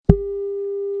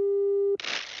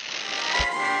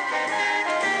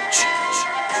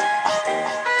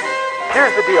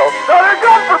here's the deal. Southern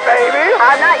Comfort, baby!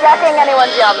 I'm not yucking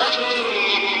anyone's yum.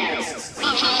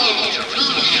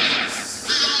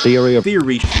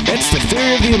 Theory. It's the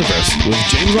Theory of the Universe with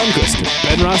James Lundquist,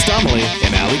 Ben Rostomley,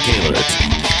 and Ali Kahlert.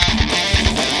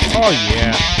 Oh,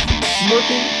 yeah.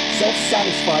 Smirking,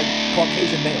 self-satisfied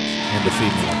Caucasian males. And the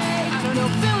female. I don't know,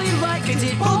 feeling like I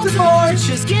did Baltimore.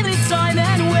 Just give it time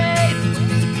and wait.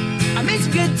 I made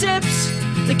some good tips.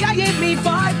 The guy gave me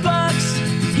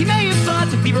 $5. He may have thought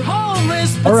that we were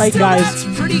homeless. But All right, still, guys,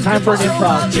 that's pretty time for an good. So I'll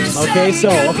improv game, just okay? say So,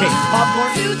 okay, goodbye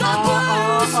popcorn. to the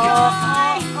blue sky.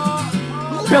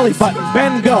 Belly button.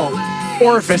 Ben, go.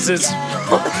 Orifices. Ew.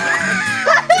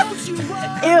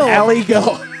 Allie,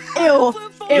 go. Ew.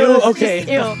 Ew, It's okay. just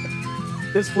ew.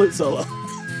 This flute solo. Are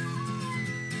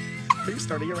you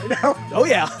starting it right now? Oh,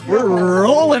 yeah. We're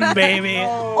rolling, baby.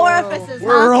 Orifices.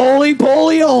 We're huh? holy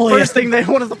poly holy.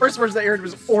 One of the first words that aired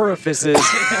was orifices.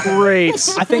 Great.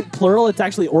 I think plural, it's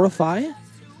actually orify.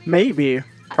 Maybe.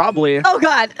 Probably. Oh,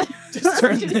 God. Just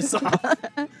turn this off.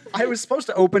 I was supposed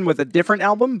to open with a different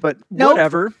album, but Nope.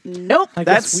 whatever. Nope. I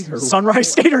guess That's we heard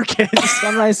Sunrise Skater Kids.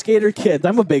 Sunrise Skater Kids.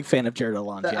 I'm a big fan of Jared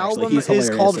Alonji, The actually. album He's is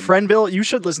hilarious. called Friendville. You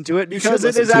should listen to it because it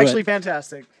listen is to actually it.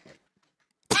 fantastic.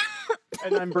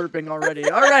 And I'm burping already.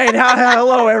 All right.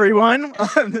 Hello, everyone.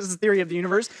 This is Theory of the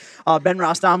Universe. Ben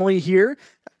Rostomley here.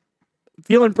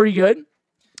 Feeling pretty good.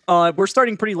 We're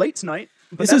starting pretty late tonight.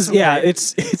 but This that's is, yeah, okay.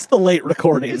 it's the late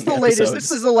recording. It's the latest. episodes.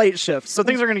 This is the late shift, so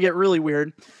things are going to get really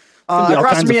weird. gonna be all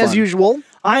Across kinds from me, of as fun. usual.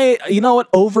 You know what?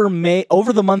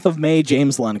 Over the month of May,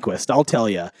 James Lundquist. I'll tell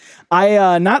you,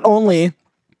 I not only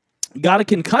got a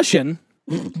concussion,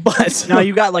 but Now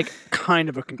you got like kind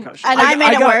of a concussion. And I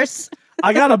made it got- worse.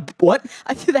 I got a what?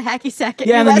 I threw the hacky sack at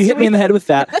Yeah, you and then you last hit me in the week. head with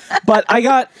that. But I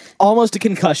got almost a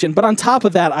concussion. But on top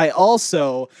of that, I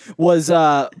also was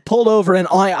pulled over, and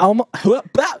I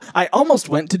almost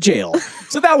went to jail.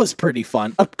 So that was pretty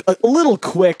fun. A little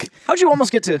quick. How'd you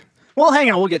almost get to? Well, hang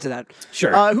on, we'll get to that.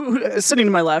 Sure. Who sitting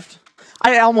to my left?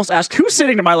 I almost asked who's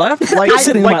sitting to my left. Like,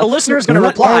 Sitting like my- a listener is going to What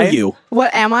reply. are you?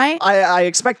 What am I? I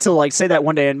expect to like say that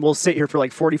one day, and we'll sit here for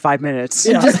like 45 minutes.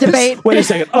 Just debate. Wait a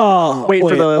second. Oh, Wait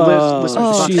for the listener's Oh,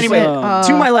 response. she's, Anyway, uh,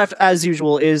 to my left, as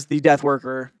usual, is the death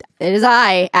worker, It is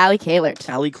I, Ali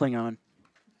Kahlert. Ali Klingon.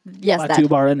 Yes, that.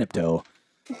 Tubar and Nipto.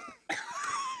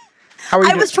 How are you?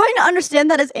 I doing? was trying to understand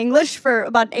that as English for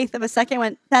about an eighth of a second.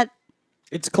 Went that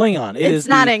It's Klingon. It's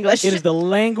not English. It is the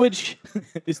language.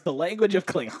 It's the language of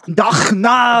Klingon. Dach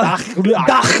na Dach-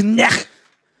 dach nech.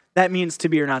 That means to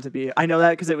be or not to be. I know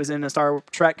that because it was in a Star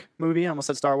Trek movie. I almost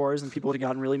said Star Wars, and people would have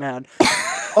gotten really mad.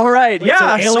 All right,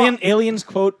 yeah, So aliens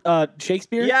quote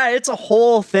Shakespeare. yeah, it's a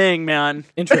whole thing, man.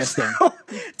 Interesting.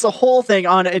 It's a whole thing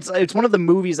on it's one of the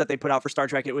movies that they put out for Star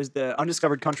Trek. It was the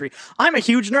Undiscovered Country. I'm a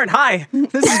huge nerd. Hi.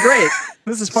 This is great.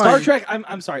 This is fun. Star Trek.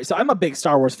 I'm sorry. So I'm a big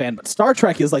Star Wars fan, but Star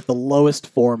Trek is like the lowest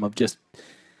form of just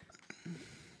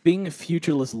being a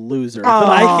futureless loser. But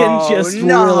I can just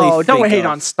really don't think hate of.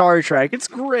 on Star Trek. It's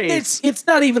great. It's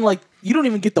not even like you don't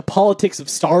even get the politics of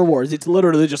Star Wars. It's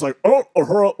literally just like Well,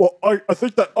 I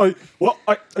think that I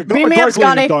got Beam my me dry up,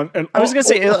 Scotty. cleaning done. And, I was gonna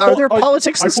say, are there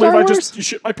politics in I Star believe Wars? I just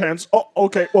shit my pants. Oh,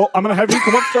 okay. Well, I'm gonna have you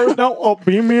come upstairs now.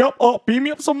 Beam me up. Beam me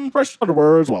up some fresh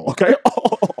underwear as well. Okay.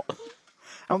 I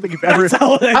don't think you've ever. That's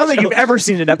how it I don't think you've ever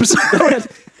seen an episode.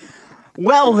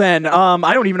 Well, then,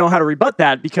 I don't even know how to rebut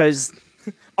that because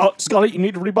Scotty, you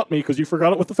need to rebut me because you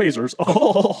forgot it with the phasers.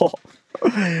 Oh.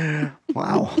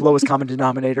 wow, lowest common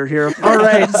denominator here. All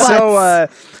right,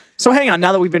 so hang on.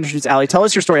 Now that we've introduced Ali, tell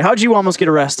us your story. How'd you almost get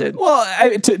arrested? Well,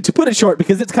 to put it short,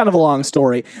 because it's kind of a long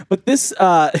story, but this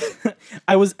I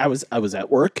was at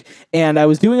work and I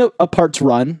was doing a parts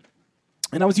run,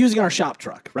 and I was using our shop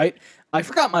truck. Right, I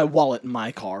forgot my wallet in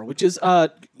my car, which is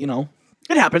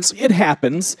It happens. It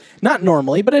happens. Not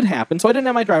normally, but it happened. So I didn't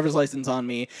have my driver's license on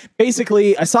me.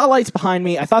 Basically, I saw lights behind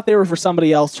me. I thought they were for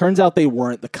somebody else. Turns out they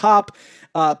weren't. The cop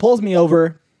pulls me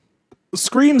over,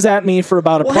 screams at me for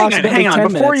about approximately 10 hang on.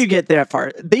 minutes. Before you get that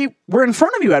far, they were in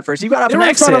front of you at first. You got off They an were in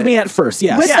exit. front of me at first,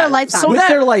 yes. With their lights on. So With that,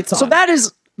 their lights So on.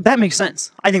 that makes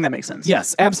sense. I think that makes sense.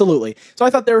 Yes, absolutely. So I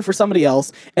thought they were for somebody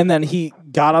else, and then he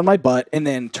got on my butt and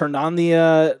then turned on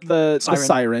the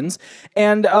sirens.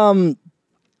 And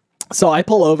so I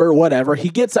pull over, whatever. He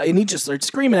gets and he just starts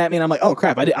screaming at me, and I'm like, "Oh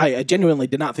crap!" I genuinely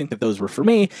did not think that those were for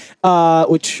me,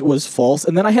 which was false.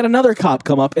 And then I had another cop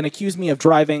come up and accuse me of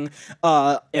driving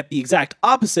at the exact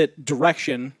opposite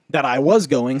direction that I was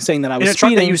going, saying that I was In a truck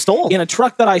speeding that you stole. in a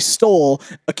truck that I stole,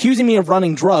 accusing me of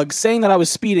running drugs, saying that I was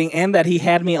speeding, and that he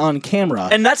had me on camera.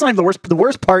 And that's not even the worst. The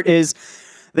worst part is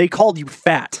they called you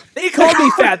fat. They called me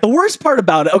fat. The worst part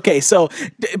about it, okay, so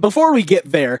before we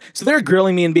get there, so they're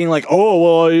grilling me and being like, oh,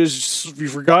 well, you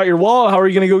forgot your wallet. How are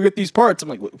you going to go get these parts? I'm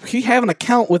like, we have an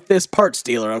account with this parts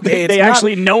dealer, okay? They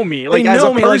actually know me, like, They as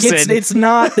know a me. Like, person.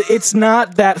 it's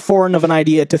not that foreign of an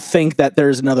idea to think that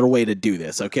there's another way to do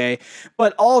this, okay?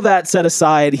 But all that set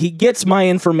aside, he gets my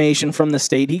information from the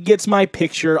state. He gets my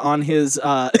picture on his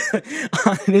on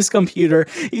his computer.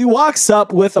 He walks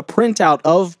up with a printout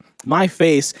of my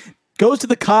face, goes to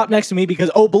the cop next to me because,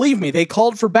 oh, believe me, they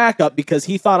called for backup because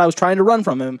he thought I was trying to run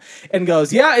from him, and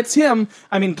goes, yeah, it's him.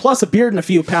 I mean, plus a beard and a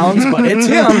few pounds, but it's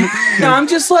him. Now I'm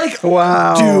just like,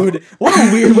 Wow. dude, what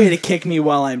a weird way to kick me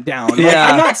while I'm down. Like, Yeah.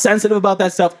 I'm not sensitive about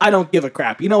that stuff. I don't give a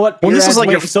crap. You know what? Well, Beer this is adds like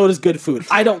weight, your- and so does good food.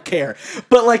 I don't care.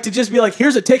 But like to just be like,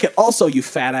 here's a ticket. Also, you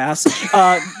fat ass.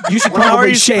 You should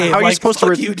probably shave. How are you Like, supposed to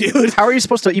fuck you, dude? How are you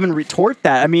supposed to even retort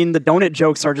that? I mean, the donut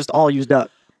jokes are just all used up.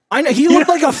 I know he looked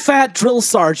like a fat drill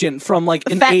sergeant from like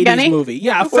an fat 80s gunny? movie.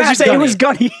 Yeah, a What did you fat say? gunny. It was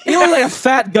Gunny. He looked like a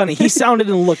fat gunny. He sounded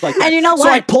and looked like that. And you know So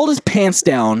I what? pulled his pants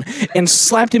down and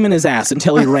slapped him in his ass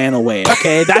until he ran away.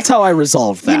 Okay, that's how I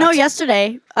resolved that. You know,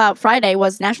 yesterday, Friday,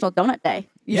 was National Donut Day.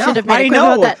 You Yeah, should have made a I quiz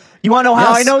know. about that. You want to know how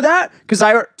Yes. I know that? Because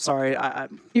I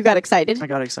You got excited.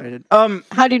 got excited.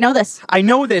 How do you know this? I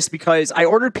know this because I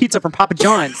ordered pizza from Papa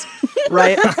John's,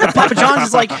 right? Papa John's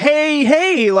is like,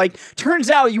 hey, like, turns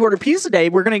out you ordered pizza today.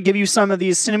 We're going to give you some of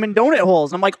these cinnamon donut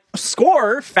holes. I'm like,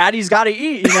 score, fatty's got to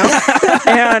eat, you know?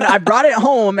 And I brought it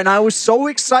home and I was so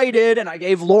excited and I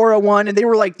gave Laura one and they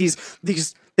were like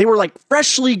they were like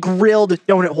freshly grilled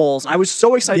donut holes. I was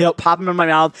so excited to pop them in my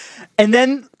mouth. And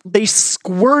then they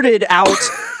squirted out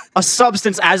a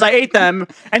substance as I ate them,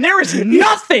 and there is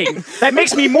nothing that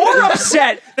makes me more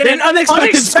upset than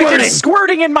unexpected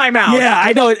squirting in my mouth. Yeah,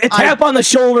 I know. A tap on the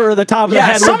shoulder or the top of the Yeah,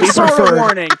 head would some be sort preferred. of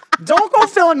warning. Don't go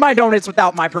filling my donuts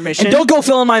without my permission. And don't go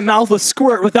filling my mouth with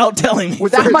squirt without telling me.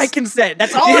 without first. my consent.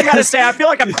 That's all I gotta Yes. say. I feel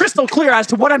like I'm crystal clear as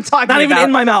to what I'm talking Not about. even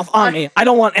in my mouth, on me. I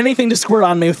don't want anything to squirt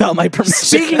on me without my permission.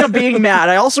 Speaking of being mad,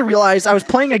 I also realized I was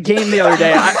playing a game the other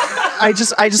day.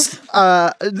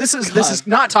 This is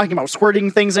not talking about squirting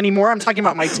things anymore. I'm talking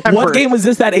about my temper. What game was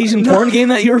this? That Asian porn game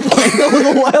that you were playing a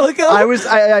little while ago?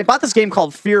 I bought this game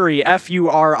called Fury,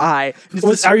 F-U-R-I.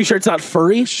 Are you sure it's not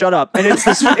furry? Shut up. And it's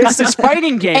this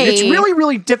fighting game. It's Hey. really,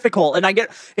 really difficult. And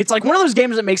it's like one of those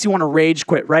games that makes you want to rage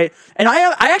quit, right? And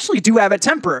I actually do have a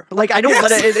temper. Like, I don't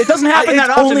let it doesn't happen that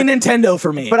It's often. only Nintendo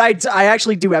for me. But I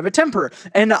actually do have a temper,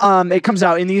 and it comes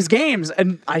out in these games,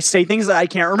 and I say things that I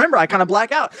can't remember. I kind of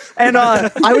black out, and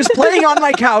I was playing on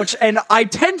my couch, and I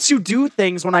tend to do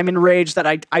things when I'm enraged that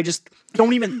I just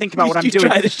don't even think about what I'm You doing.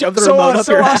 try to shove the remote up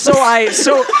your ass.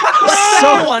 So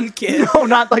one kid. no,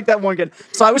 not like that one kid.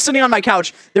 So I was sitting on my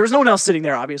couch. There was no one else sitting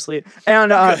there, obviously,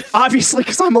 and obviously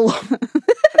because I'm alone.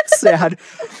 Sad.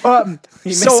 So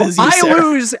misses you, I Sarah.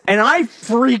 lose and I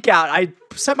freak out. I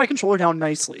set my controller down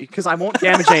nicely because I won't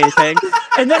damage anything.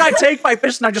 And then I take my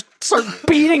fist and I just start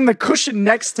beating the cushion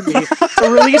next to me to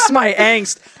release my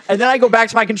angst. And then I go back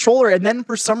to my controller, and then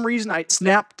for some reason it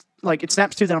snaps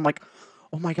to. Then I'm like,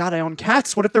 oh my god, I own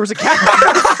cats. What if there was a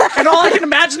cat? And all I can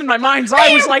imagine in my mind's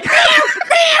eye was like,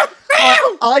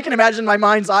 all I can imagine in my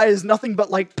mind's eye is nothing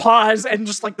but like paws and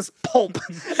just like this pulp.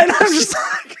 And I'm just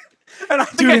like, and I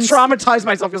think I traumatized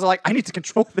myself because I'm like, I need to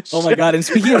control this. Oh my shit. god! And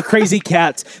speaking of crazy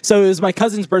cats, so it was my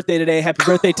cousin's birthday today. Happy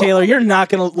birthday, Taylor! You're not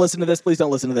gonna listen to this. Please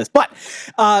don't listen to this. But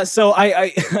so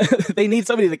I they need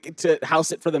somebody to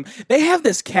house it for them. They have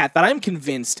this cat that I'm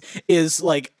convinced is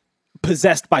like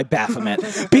possessed by Baphomet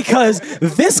because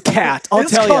this cat, I'll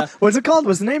tell you, What's it called?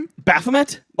 What's the name?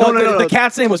 Baphomet. Oh, no. The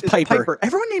cat's name was It's Piper.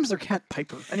 Everyone names their cat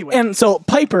Piper. Anyway. And so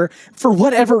Piper, for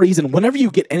whatever reason, whenever you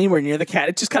get anywhere near the cat,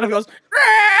 it just kind of goes.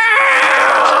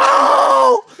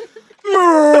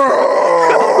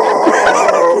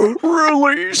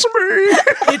 Release me.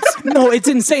 It's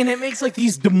insane. It makes like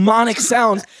these demonic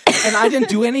sounds, and I didn't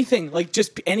do anything. Like,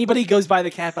 just anybody goes by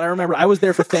the cat. But I remember I was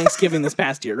there for Thanksgiving this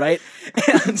past year, right?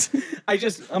 And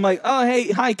I'm like, oh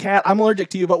hey, hi cat, I'm allergic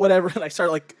to you, but whatever. And I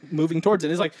start like moving towards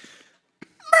it. It's like,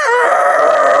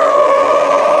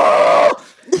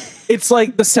 it's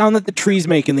like the sound that the trees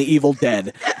make in The Evil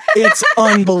Dead. It's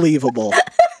unbelievable.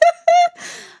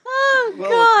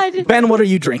 Oh, God. Ben, what are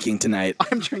you drinking tonight?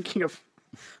 I'm drinking a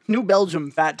New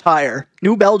Belgium Fat Tire.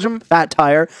 New Belgium Fat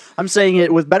Tire. I'm saying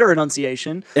it with better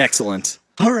enunciation. Excellent.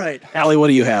 All right. Allie, what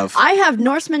do you have? I have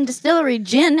Norseman Distillery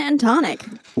Gin and Tonic.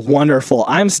 Wonderful.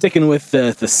 I'm sticking with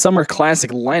the summer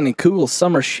classic Line & Kugel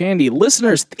Summer Shandy.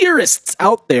 Listeners, theorists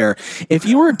out there, if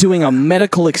you were doing a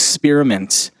medical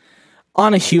experiment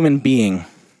on a human being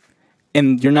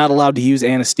and you're not allowed to use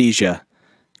anesthesia,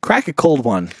 crack a cold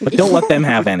one, but don't let them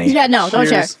have any. Yeah, no, don't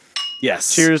share. Cheers.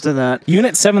 Yes. Cheers to that.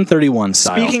 Unit 731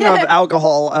 style. Speaking of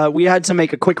alcohol, we had to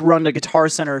make a quick run to Guitar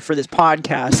Center for this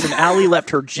podcast, and Allie left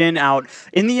her gin out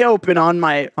in the open on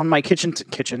my kitchen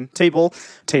table,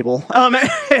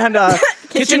 and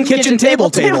kitchen,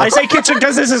 table. I say kitchen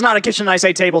because this is not a kitchen. I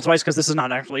say table twice because this is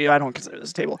not actually. I don't consider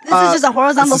this a table. This is just a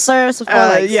horizontal surface with 4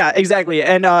 legs. Yeah, exactly.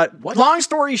 And long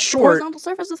story short, Horizontal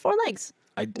surface with 4 legs.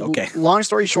 Okay. long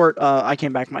story short, I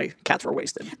came back. My cats were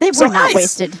wasted. They were So not nice.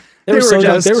 wasted. They were so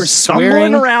just they were stumbling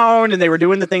swearing around, and they were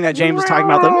doing the thing that James was talking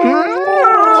about.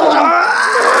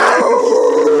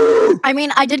 I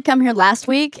mean, I did come here last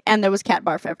week, and there was cat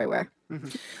barf everywhere.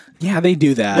 Yeah, they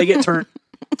do that. They get turned.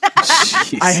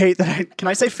 Jeez. I hate that. Can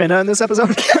I say Finna in this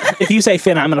episode? If you say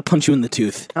Finn, I'm going to punch you in the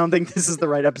tooth. I don't think this is the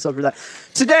right episode for that.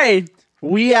 Today,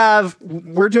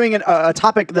 we're doing a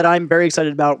topic that I'm very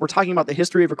excited about. We're talking about the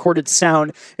history of recorded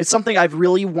sound. It's something I've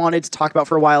really wanted to talk about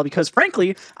for a while because,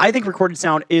 frankly, I think recorded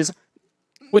sound is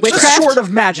just short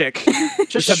of magic.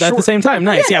 Just Said that at the same time.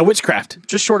 Nice. Yeah, witchcraft.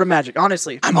 Just short of magic,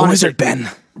 honestly. I'm a wizard, Ben.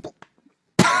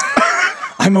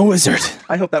 I'm a wizard.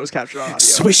 I hope that was captured on audio.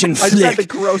 Swish and I just had flick.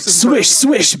 the grossest Swish,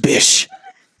 swish, bish.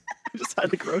 I just had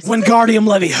the gross. Wingardium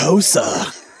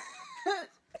Leviosa.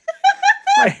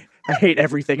 I hate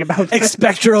everything about this.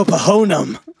 Expectro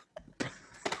Pahonum.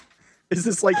 Is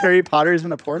this like Harry Potter's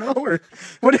in a porno, or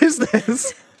what is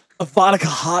this? Avada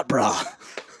Hot Bra.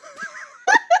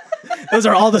 Those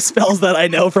are all the spells that I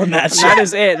know from that shit. That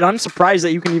is it. And I'm surprised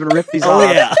that you can even rip these Oh,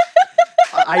 off. yeah.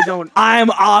 I don't. I'm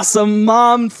awesome,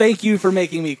 Mom. Thank you for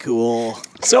making me cool.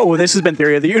 So this has been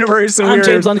Theory of the Universe. And I'm we're-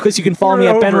 James Lundquist. You can follow me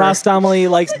we're at Ben over. Rostomley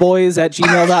likes boys at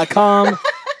gmail.com.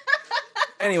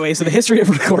 Anyway, so the history of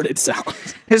recorded sound.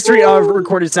 History of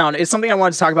recorded sound is something I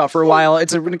wanted to talk about for a while.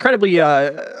 It's an incredibly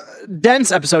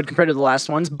dense episode compared to the last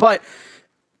ones, but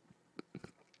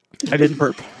I didn't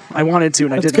burp. I wanted to,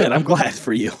 and I That's didn't. good. I'm glad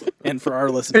for you and for our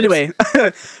listeners. Anyway,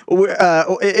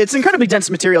 it's incredibly dense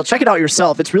material. Check it out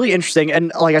yourself. It's really interesting,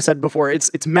 and like I said before,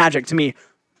 it's magic to me.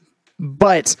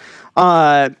 But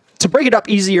to break it up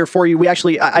easier for you,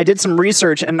 I did some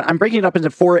research, and I'm breaking it up into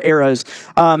 4 eras.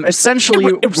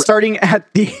 Essentially, starting in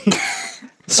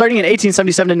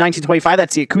 1877 to 1925,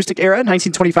 that's the acoustic era.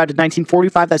 1925 to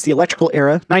 1945, that's the electrical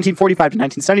era. 1945 to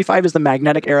 1975 is the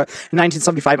magnetic era. And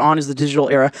 1975 on is the digital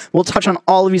era. We'll touch on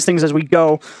all of these things as we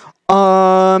go.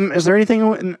 Is there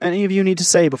anything any of you need to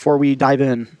say before we dive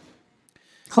in?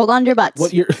 Hold on to your butts.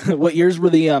 What years were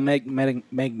the magnetic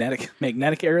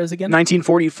eras again?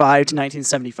 1945 to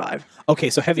 1975. Okay,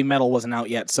 so heavy metal wasn't out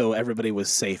yet, so everybody was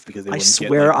safe because they I wouldn't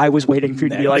swear get, I was waiting for you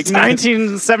to be like, magnetized.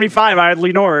 1975, I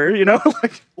hardly know her, you know?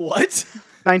 Like, What?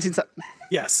 1975.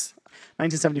 Yes.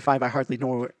 1975, I hardly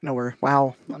know her.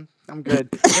 Wow, I'm good.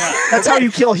 That's how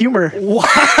you kill humor.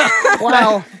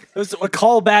 Wow. It was a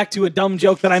callback to a dumb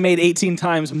joke that I made 18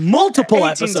 times, multiple 18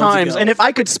 episodes times, ago. and if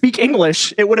I could speak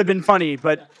English, it would have been funny.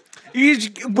 But you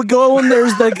go and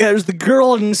there's the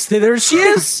girl and there she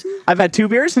is. I've had 2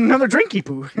 beers and another drinky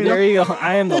poo. You know? There you go.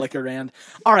 I am the liquor rand.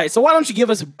 All right, so why don't you give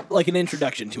us like an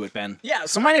introduction to it, Ben? Yeah.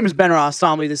 So my name is Ben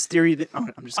Rostomley. This theory that I'm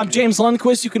just. I'm kidding. James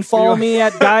Lundquist. You can follow me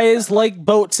at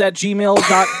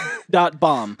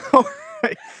guyslikeboats@gmail.com.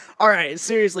 All right,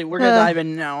 seriously, we're gonna dive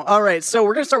in now. All right, so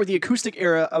we're gonna start with the acoustic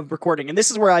era of recording, and this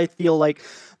is where I feel like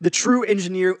the true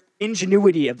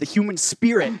ingenuity of the human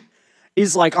spirit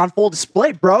is like on full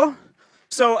display, bro.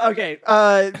 So okay,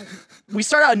 we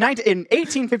start out in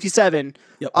 1857.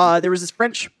 Yep. There was this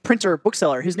French printer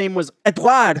bookseller. His name was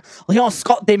Edouard Léon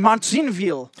Scott de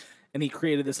Martinville. And he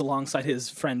created this alongside his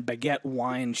friend Baguette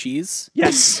Wine Cheese.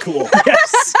 Yes, Cool.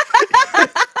 yes.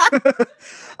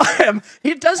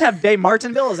 He does have de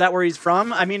Martinville. Is that where he's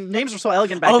from? I mean, names were so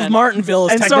elegant back Of then. Martinville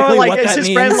is And so, technically like, what it's that his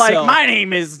means. friend, like, so. my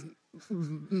name is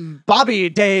Bobby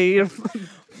Day,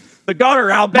 the daughter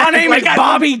out My back. name like, is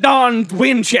Bobby Don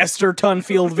Winchester,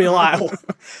 Tunfieldville, Iowa.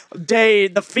 Day,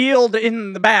 the field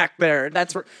in the back there.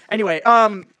 That's where. Anyway,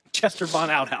 Chester Von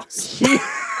Outhouse.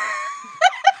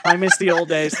 I miss the old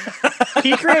days.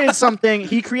 He created something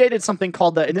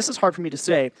called the, and this is hard for me to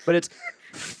say, but it's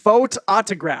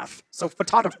photograph. So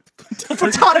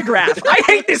photograph. I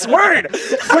hate this word.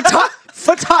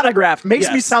 Photograph makes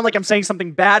me Yes. sound like I'm saying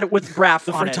something bad with graph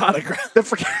on it. Photograph. The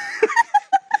ph-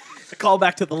 A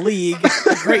callback to The League,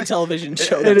 a great television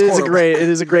show. It that's is horrible. it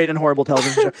is a great and horrible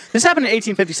television show. This happened in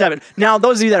 1857. Now,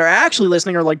 those of you that are actually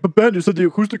listening are like, but Ben, you said the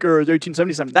acoustic era is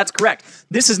 1877. That's correct.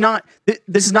 This is not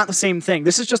the same thing.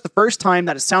 This is just the first time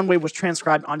that a sound wave was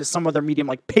transcribed onto some other medium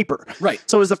like paper. Right.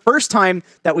 So it was the first time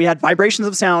that we had vibrations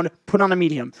of sound put on a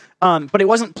medium. But it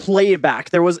wasn't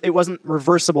playback. It wasn't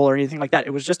reversible or anything like that.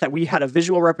 It was just that we had a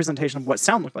visual representation of what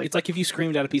sound looked like. It's like if you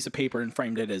screamed at a piece of paper and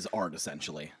framed it as art,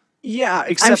 essentially. Yeah,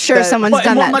 except I'm sure that- someone's But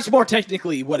done that. much more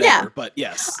technically, whatever. Yeah. But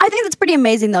yes. I think that's pretty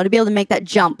amazing though to be able to make that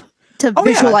jump to Oh,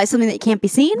 yeah. visualize something that can't be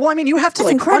seen. Well, I mean, you have to That's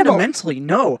like incredible. fundamentally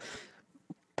know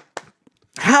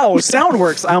how sound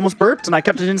works. I almost burped and I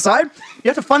kept it inside. You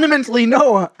have to fundamentally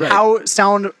know how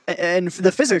sound and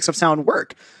the physics of sound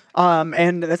work.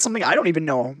 And that's something I don't even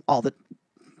know all the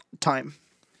time.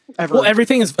 Ever. Well,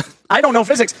 everything is. I don't know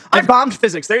physics. I bombed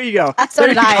physics. There you go. So There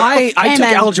did you go. I took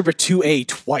Amen. algebra 2A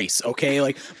twice, okay?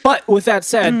 Like, but with that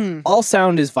said, all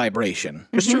sound is vibration.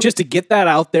 Just to get that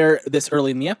out there this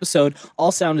early in the episode,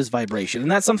 all sound is vibration.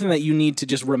 And that's something that you need to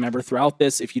just remember throughout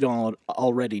this if you don't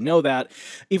already know that.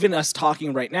 Even us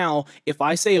talking right now, if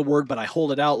I say a word but I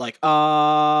hold it out like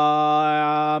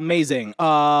amazing,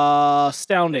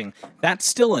 astounding, that's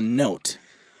still a note.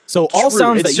 So all True.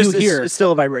 sounds It's that just- you hear, it's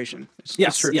still a vibration. Yes,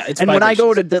 It's true. yeah, it's and when I go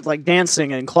vibrations. to like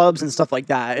dancing and clubs and stuff like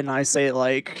that, and I say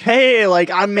like, "Hey, like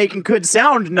I'm making good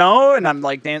sound," no, and I'm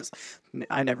like dance,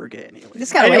 I never get any.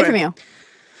 Just got away from you.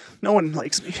 No one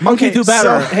likes me. monkey Okay, do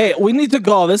better. so- Hey, we need to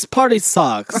go. This party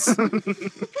sucks.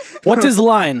 What is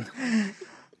line?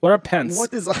 What are pence?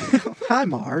 what is? Hi,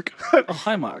 Mark. Oh,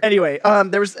 hi, Mark. Anyway,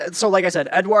 there was like I said,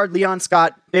 Edward Leon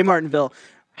Scott, Dave Martinville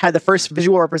had the first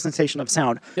visual representation of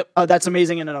sound. Yep. That's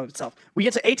amazing in and of itself. We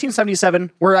get to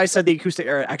 1877, where I said the acoustic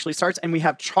era actually starts, and we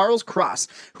have Charles Cross,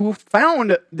 who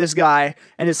found this guy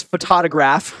and his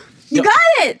photograph. You got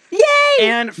it! Yay!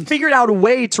 And figured out a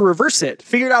way to reverse it.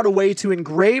 Figured out a way to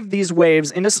engrave these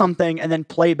waves into something and then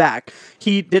play back.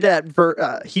 He did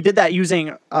that. He did that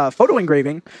using photo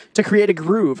engraving to create a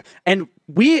groove. And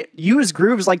we use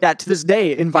grooves like that to this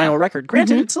day in vinyl record.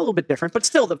 Granted, it's a little bit different, but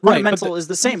still the but fundamental is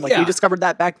the same. Like we yeah. discovered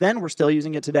that back then. We're still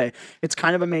using it today. It's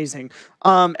kind of amazing.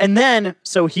 And then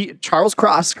Charles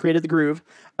Cross created the groove.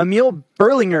 Emil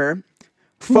Berlinger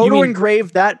photo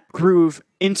engraved that groove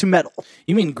into metal.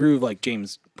 You mean groove like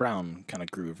James Brown kind of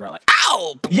groove, right? Like,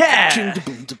 ow! Yeah.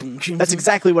 That's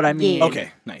exactly what I mean. Yeah.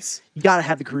 Okay, nice. You gotta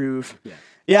have the groove.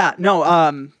 Yeah.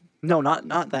 No,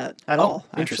 not that at all.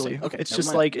 interesting. Actually, Okay, it's never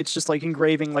just mind. like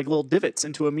engraving like little divots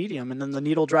into a medium, and then the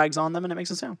needle drags on them, and it makes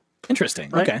a sound.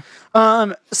 Interesting. Right?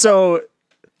 Okay. So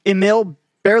Emil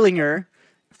Berlinger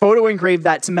photo engraved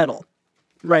that to metal.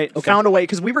 Right. Found a way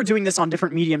because we were doing this on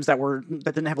different mediums that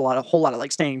didn't have a whole lot of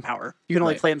like staying power. You can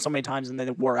only Right. play them so many times and then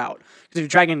it wore out because you're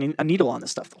dragging a needle on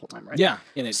this stuff the whole time, right? Yeah.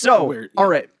 And it's So, weird. all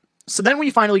right. So then we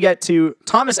finally get to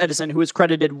Thomas Edison, who is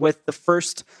credited with the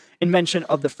first invention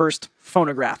of the first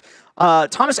phonograph.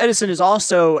 Thomas Edison is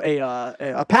also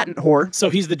a patent whore.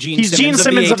 So he's the Gene He's Gene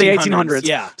Simmons of the 1800s.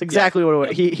 Yeah. That's exactly what it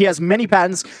was. He has many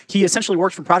patents. He essentially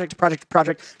worked from project to project to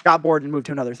project, got bored, and moved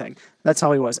to another thing. That's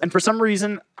how he was. And for some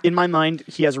reason, in my mind,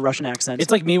 he has a Russian accent.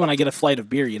 It's like me when I get a flight of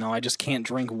beer, I just can't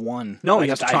drink one. No, I you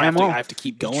have just- to try them all. I have to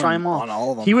keep You have going to try 'em all. on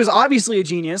all of them. He was obviously a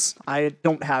genius. I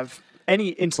don't have any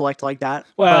intellect like that.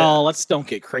 well, let's don't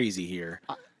get crazy here.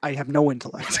 but I have no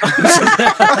intellect. No,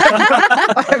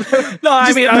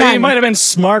 I mean, he none. might have been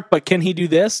smart, but can he do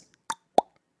this?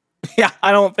 Yeah,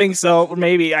 I don't think so.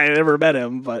 Maybe I never met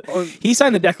him, but he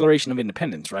signed the Declaration of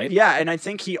Independence, right? Yeah, and I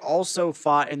think he also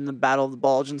fought in the Battle of the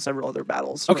Bulge and several other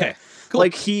battles. Okay, right? cool.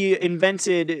 Like he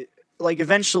invented, like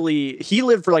eventually he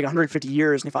lived for like 150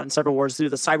 years and he fought in several wars through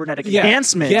the cybernetic Yeah,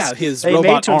 enhancements. yeah, his they robot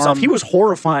made to himself. arm. He was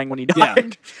horrifying when he Yeah.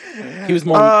 died. He was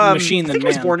more machine I than think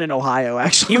man. he was born in Ohio.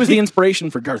 Actually, He was the inspiration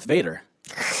for Darth Vader.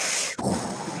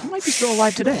 He might be still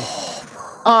alive today.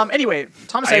 Anyway,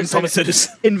 Thomas I am Edison Thomas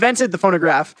Edison. invented the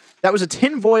phonograph. That was a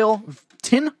tin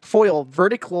foil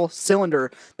vertical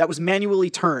cylinder that was manually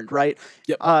turned. Right.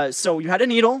 Yep. So you had a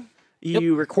needle.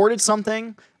 You recorded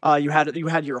something. You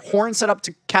had your horn set up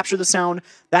to capture the sound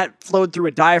that flowed through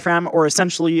a diaphragm, or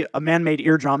essentially a man-made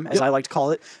eardrum, as I like to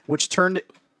call it, which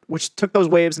took those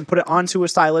waves and put it onto a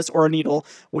stylus or a needle,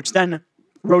 which then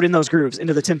wrote in those grooves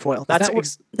into the tinfoil. That's that what-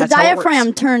 The that's how it works.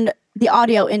 diaphragm turned the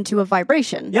audio into a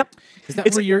vibration. Yep. Is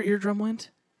that where your eardrum went?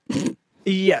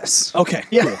 Yes. Okay.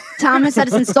 Yeah. Cool. Thomas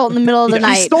Edison stole it in the middle of the He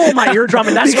night. stole my eardrum,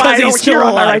 and that's Because why I he's don't still hear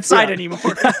on my alive, right side yeah. anymore.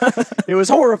 It was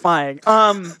horrifying.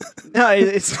 No,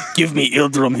 it's Give me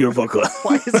eardrum here, Vodka.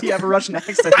 why does he have a Russian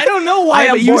accent? I don't know why, I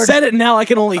am but you bored. said it now. I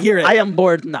can only hear it. I am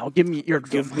bored now. Give me eardrum.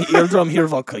 Give me eardrum here,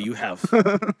 Vodka. You have.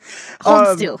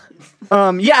 Hold still.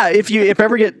 Yeah, if you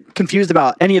ever get confused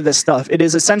about any of this stuff,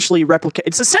 it's essentially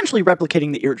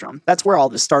replicating the eardrum. That's where all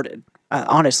this started.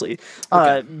 Honestly,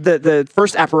 the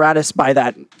first apparatus by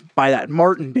that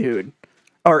Martin dude,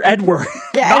 or Edward.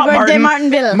 Yeah, not Edward de Martin,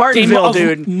 Martinville. Martinville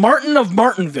dude. Martin of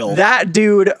Martinville. That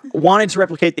dude wanted to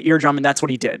replicate the eardrum, and that's what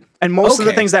he did. And most of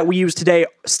the Okay. things that we use today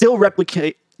still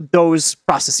replicate those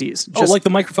processes. like the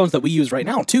microphones that we use right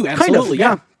now, too. of, Absolutely.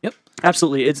 yeah. Yep.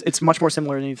 Absolutely, it's much more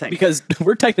similar than you think. Because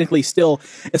we're technically still,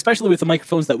 especially with the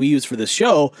microphones that we use for this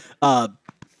show, are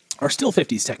still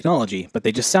 50s technology, but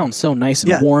they just sound so nice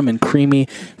and warm and creamy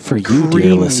for you,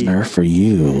 dear listener, for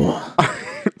you.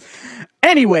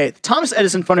 Anyway, the Thomas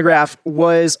Edison phonograph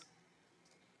was,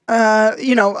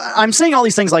 I'm saying all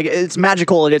these things like it's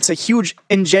magical and it's a huge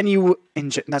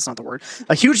that's not the word,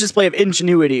 a huge display of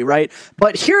ingenuity, right?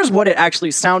 But here's what it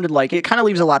actually sounded like. It kind of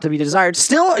leaves a lot to be desired.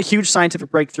 Still a huge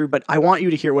scientific breakthrough, but I want you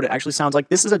to hear what it actually sounds like.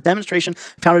 This is a demonstration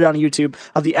found on YouTube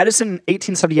of the Edison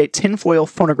 1878 tinfoil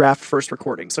phonograph first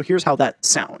recording. So here's how that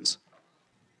sounds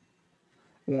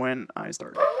when I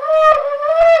start.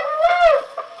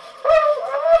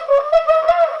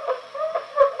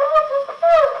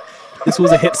 This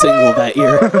was a hit single that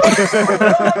year.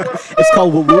 It's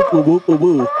called Woo Woo Woo Woo Woo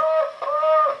Woo.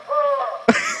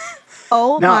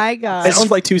 Oh Now, my god. It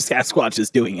sounds like two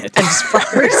Sasquatches doing it. As far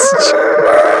as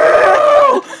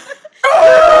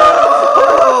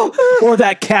Or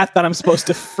that cat that I'm supposed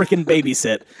to freaking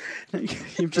babysit.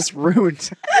 you've just ruined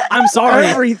I'm sorry.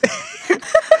 everything.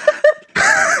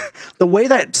 The way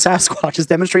that Sasquatches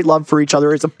demonstrate love for each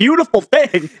other is a beautiful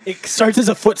thing. It starts as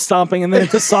a foot stomping, and then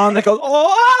it's a song that goes,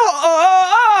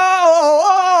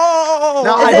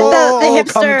 Now, Is it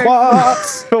the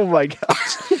hipster? Oh my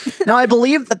gosh. Now, I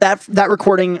believe that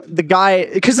recording, the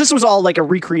guy, because this was all like a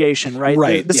recreation, right?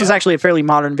 Right, This was actually a fairly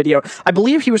modern video. I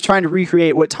believe he was trying to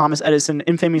recreate what Thomas Edison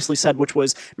infamously said, which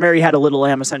was Mary had a little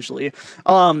lamb, essentially.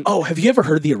 Oh, have you ever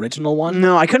heard the original one?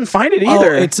 No, I couldn't find it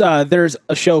either. Oh, it's there's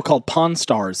a show called Pawn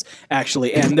Stars,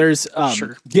 actually, and there's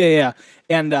Sure. yeah,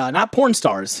 and not Porn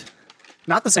Stars.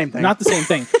 Not the same thing. Not the same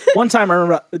thing. One time, I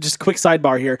remember, just a quick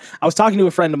sidebar here. I was talking to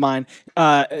a friend of mine.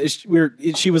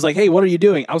 She was like, "Hey, what are you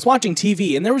doing?" I was watching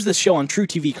TV, and there was this show on True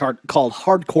TV called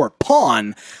Hardcore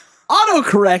Pawn.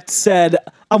 Autocorrect said,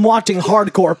 "I'm watching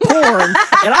hardcore porn,"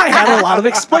 and I had a lot of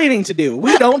explaining to do.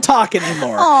 We don't talk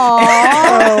anymore.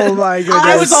 Oh my goodness.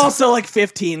 I was also like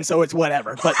 15, so it's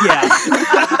whatever. But yeah.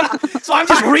 So I'm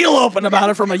just real open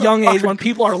about it from a young age when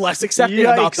people are less accepting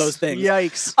about those things.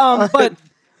 Yikes. But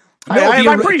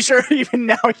I'm pretty sure even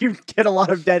now you get a lot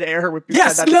of dead air with people.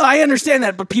 yes, no, I understand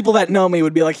that, but people that know me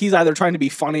would be like, he's either trying to be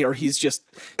funny or he's just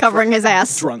Covering his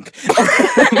ass. drunk.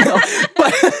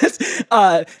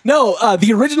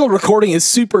 The original recording is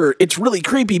super. It's really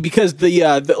creepy because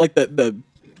the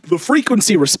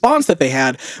frequency response that they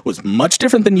had was much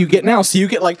different than you get now. So you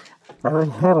get like,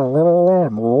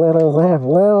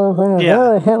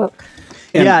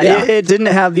 yeah. It didn't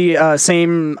have the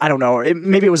same, I don't know,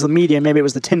 maybe it was the medium, maybe it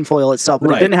was the tinfoil itself, but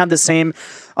Right. it didn't have the same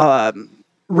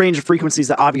range of frequencies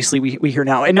that obviously we hear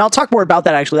now. And I'll talk more about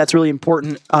that, actually. That's really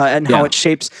important, and how Yeah. it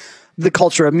shapes the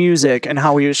culture of music and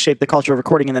how we shaped the culture of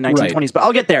recording in the 1920s. Right. But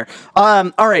I'll get there.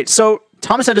 All right, so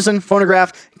Thomas Edison,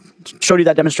 phonograph, showed you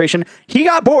that demonstration. He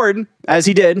got bored, as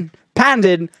he did,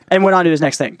 patented, and went on to his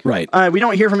next thing. Right. We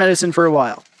don't hear from Edison for a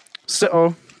while.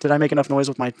 So, did I make enough noise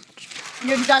with my...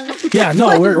 You're done. yeah,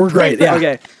 no, we're great. Yeah.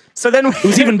 Okay. So then It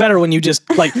was even better when you just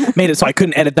like made it so I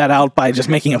couldn't edit that out by just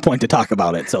making a point to talk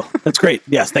about it. So that's great.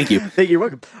 Yes, thank you. You're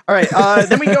welcome. All right.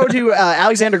 Then we go to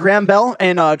Alexander Graham Bell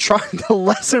and the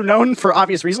lesser known for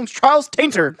obvious reasons, Charles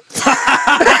Tainter.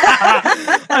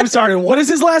 I'm sorry. What is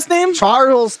his last name?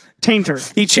 Charles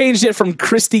Tainter. He changed it from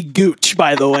Christy Gooch,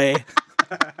 by the way.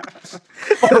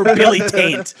 Or Billy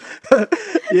Taint.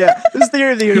 Yeah. This is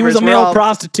Theory of the He Universe. was a male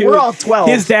prostitute. We're all 12.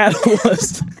 His dad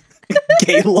was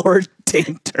Gaylord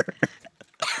Tainter.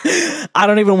 I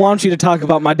don't even want you to talk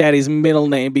about my daddy's middle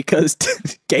name because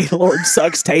Gaylord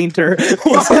Sucks Tainter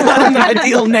was not an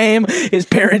ideal name. His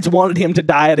parents wanted him to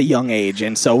die at a young age,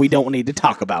 and so we don't need to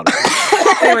talk about it.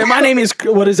 Anyway, my name is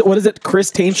what is it?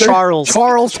 Chris Tainter. Charles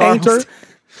Tainter.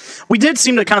 We did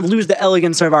seem to kind of lose the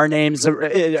elegance of our names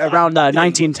around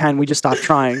 1910. We just stopped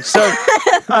trying. So,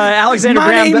 Alexander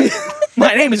Graham Bell.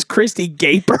 My name is Christy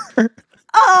Gaper.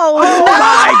 Oh,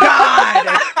 My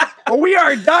God! Well, we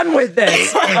are done with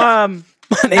this. My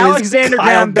name Alexander is Kyle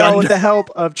Graham Bell, with Gundam. the help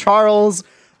of Charles,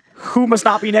 who must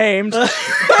not be named,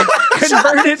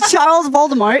 converted. Charles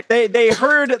Voldemort. They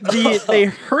heard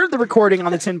the recording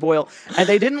on the tinfoil, and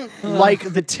they didn't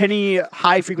like the tinny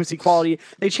high frequency quality.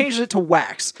 They changed it to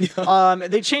wax.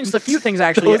 They changed a few things It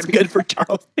actually. was good for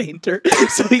Charles Painter,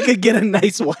 so he could get a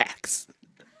nice wax.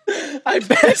 I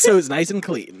bet so. It's nice and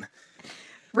clean.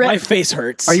 My face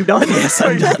hurts. Are you done? Yes,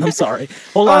 I'm done. I'm sorry.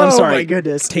 Hold on. I'm Oh, sorry. my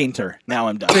goodness. Tainter. Now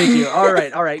I'm done. Thank you. All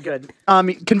right, good.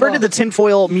 Converted the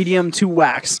tinfoil medium to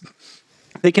wax.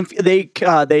 They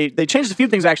changed a few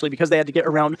things actually because they had to get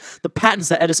around the patents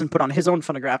that Edison put on his own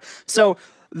phonograph. So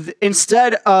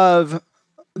instead of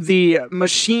the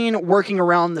machine working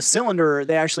around the cylinder,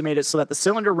 they actually made it so that the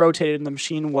cylinder rotated and the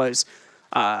machine was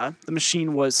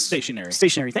Stationary.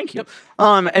 Stationary. Thank you.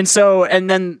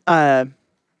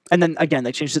 And then again,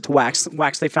 they changed it to wax.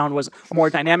 Wax they found was a more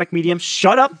dynamic medium.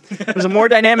 Shut up! It was a more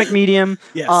dynamic medium.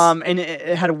 Yes. And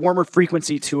it had a warmer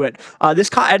frequency to it. This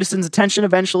caught Edison's attention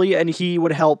eventually, and he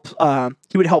would help.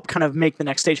 He would help kind of make the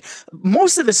next stage.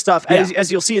 Most of this stuff, as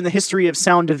you'll see in the history of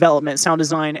sound development, sound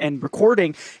design, and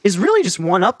recording, is really just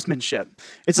one-upsmanship.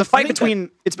 It's a fight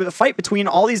between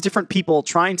all these different people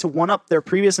trying to one-up their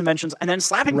previous inventions, and then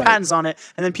slapping patents on it,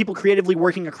 and then people creatively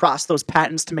working across those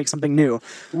patents to make something new.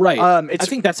 Right. I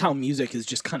think that's how music has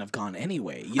just kind of gone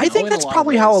anyway. I think that's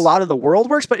probably how a lot of the world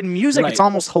works, but in music, it's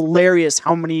almost hilarious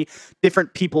how many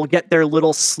different people get their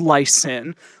little slice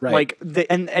in. Right.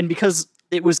 And because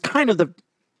it was kind of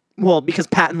because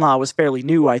patent law was fairly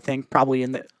new, I think, probably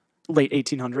in the late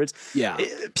 1800s. Yeah.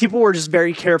 People were just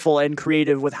very careful and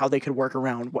creative with how they could work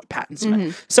around what patents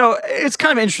meant. So it's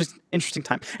kind of an interesting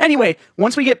time. Anyway,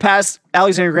 once we get past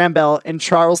Alexander Graham Bell and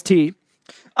Charles T.,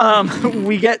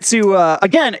 we get to,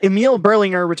 again, Emil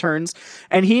Berlinger returns,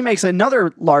 and he makes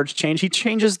another large change. He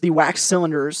changes the wax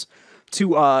cylinders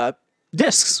to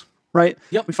discs, right?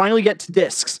 Yep. We finally get to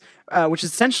discs, which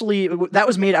is essentially, that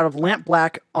was made out of lamp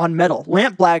black on metal.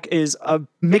 Lamp black is a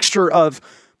mixture of,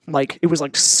 it was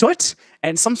like soot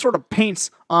and some sort of paints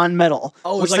on metal.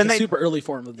 Oh, it was like a super early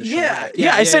form of the shellac.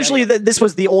 Yeah, essentially, this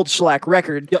was the old shellac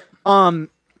record. Yep.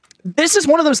 This is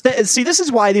one of those things. See, this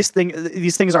is why these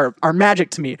things are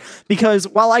magic to me. Because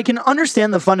while I can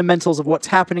understand the fundamentals of what's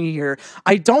happening here,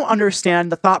 I don't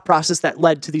understand the thought process that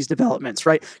led to these developments,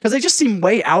 right? Because they just seem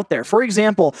way out there. For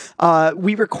example,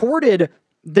 we recorded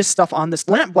this stuff on this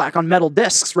lamp black on metal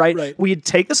discs, right? We'd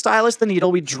take the stylus, the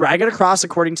needle, we'd drag it across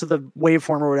according to the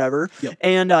waveform or whatever,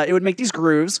 and it would make these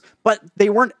grooves, but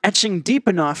they weren't etching deep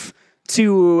enough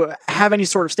to have any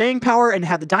sort of staying power and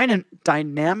have the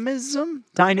dynamics. The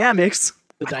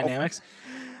dynamics?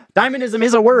 Dynamism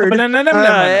is a word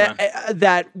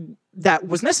that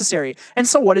was necessary. And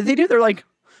so what did they do? They're like,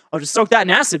 oh, just soak that in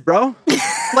acid, bro.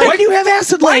 Why do you have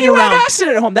acid Why do you around? have acid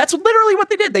at home? That's literally what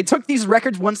they did. They took these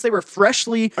records once they were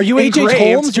freshly Are you engraved.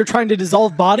 H.H. Holmes? You're trying to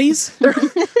dissolve bodies?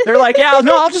 They're like, yeah,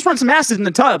 no, I'll just run some acid in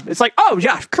the tub. It's like, oh,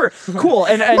 yeah, cool.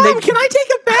 And Mom, can I take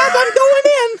a bath? I'm going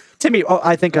in. Timmy,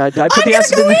 I think did I put the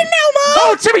acid I'm in going to go in now, Mom.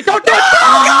 Oh, Timmy, don't do it.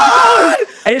 Oh, God.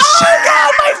 And it's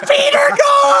God, my feet are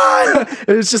gone.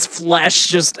 It was just flesh,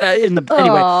 just in the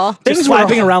anyway. Things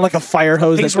flapping around like a fire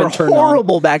hose that's Things been were turned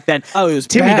horrible back then. Oh, it was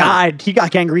Timmy bad. died. He got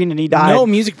gangrene and he died. No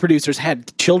music producers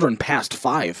had children past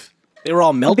 5. They were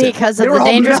all melted. Because They of were the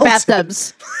all dangerous melted.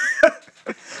 bathtubs.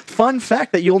 Fun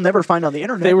fact that you'll never find on the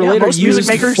internet. They were later most used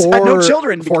music makers for, had no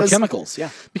children for chemicals. Yeah.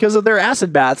 because of their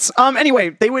acid baths.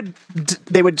 Anyway, they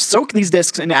would soak these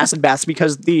discs in acid baths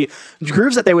because the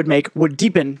grooves that they would make would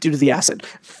deepen due to the acid.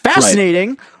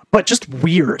 Fascinating, but just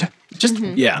weird, just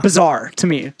bizarre to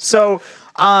me. So,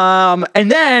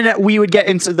 and then we would get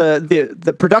into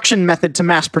the production method to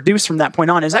mass produce from that point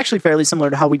on is actually fairly similar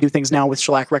to how we do things now with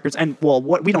shellac records. And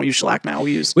we don't use shellac now.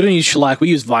 We don't use shellac. We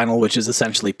use vinyl, which is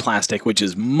essentially plastic, which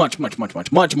is much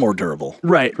more durable.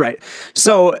 Right.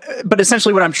 So, but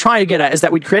essentially what I'm trying to get at is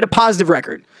that we'd create a positive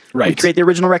record. Right. We'd create the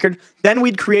original record. Then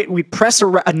we'd press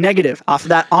a negative off of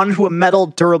that onto a metal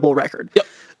durable record. Yep.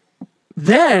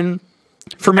 Then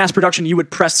for mass production, you would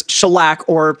press shellac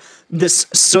or this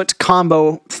soot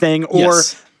combo thing or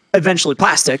eventually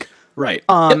plastic. Right.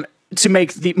 To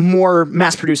make the more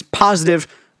mass produced positive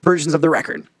versions of the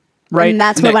record. Right. And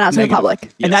that's what went out to the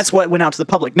public. And that's what went out to the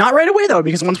public. Not right away, though,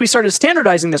 because once we started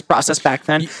standardizing this process back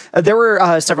then, there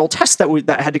were several tests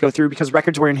that had to go through because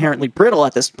records were inherently brittle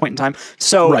at this point in time.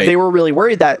 So they were really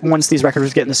worried that once these records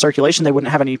would get into circulation, they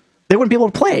wouldn't be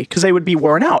able to play because they would be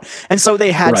worn out. And so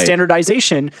they had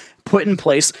standardization put in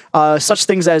place, such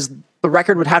things as the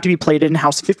record would have to be played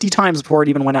in-house 50 times before it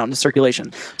even went out into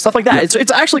circulation. Stuff like that.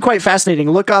 It's actually quite fascinating.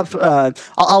 Look up,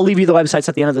 I'll leave you the websites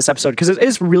at the end of this episode because it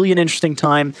is really an interesting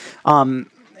time. And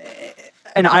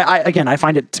I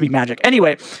find it to be magic.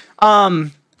 Anyway,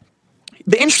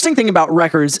 the interesting thing about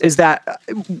records is that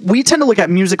we tend to look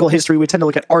at musical history, we tend to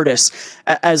look at artists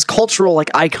as cultural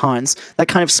icons that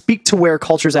kind of speak to where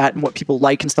culture's at and what people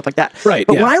like and stuff like that. Right.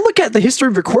 But when I look at the history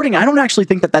of recording, I don't actually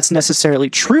think that that's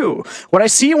necessarily true. What I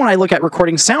see when I look at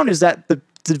recording sound is that the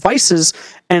devices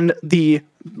and the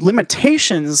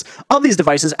limitations of these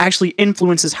devices actually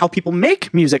influences how people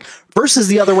make music versus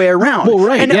the other way around. Well,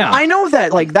 right, and yeah. I know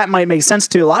that like that might make sense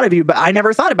to a lot of you, but I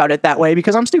never thought about it that way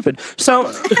because I'm stupid.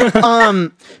 So,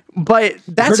 but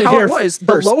that's Heard it how here it was. The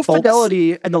first, low folks.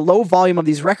 fidelity and the low volume of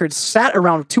these records sat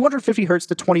around 250 hertz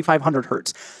to 2500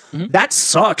 hertz. That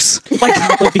sucks. Like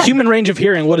the human range of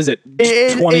hearing, what is it?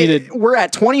 20 to. We're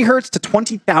at 20 hertz to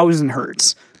 20,000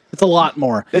 hertz. It's a lot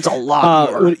more. It's a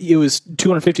lot more. It was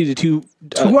 250 to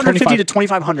 250 to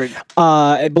 2500.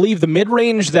 I believe the mid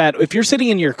range that if you're sitting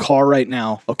in your car right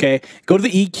now, okay, go to the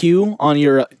EQ on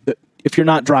your. If you're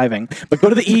not driving, but go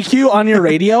to the EQ on your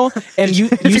radio and you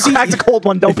If you cracked a cold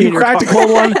one, don't if be you in your cracked a car.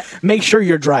 cold one, make sure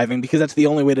you're driving because that's the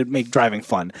only way to make driving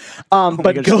fun. But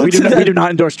go we to do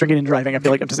not endorse drinking and driving. I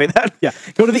feel like I have to say that. Yeah.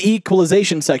 Go to the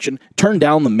equalization section, turn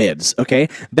down the mids, okay?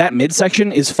 That mid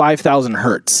section is 5,000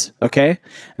 hertz, okay?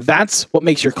 That's what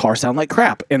makes your car sound like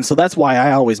crap. And so that's why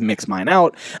I always mix mine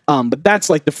out. But that's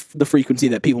like the frequency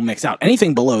that people mix out.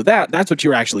 Anything below that, that's what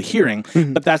you're actually hearing.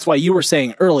 But that's why you were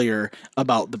saying earlier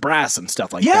about the brass and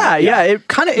stuff like that. Yeah. It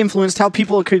kind of influenced how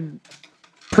people could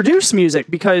produce music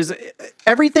because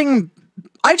everything.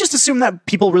 I just assumed that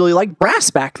people really liked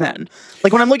brass back then.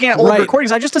 Like when I'm looking at old Right.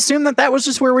 recordings, I just assumed that was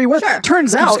just where we were. Sure.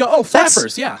 Turns out, just go, oh, that's-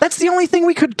 flappers, yeah. that's the only thing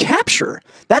we could capture.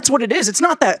 That's what it is. It's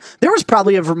not that there was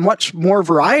probably a much more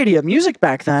variety of music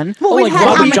back then. Well, Oh, we like had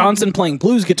Robbie Johnson playing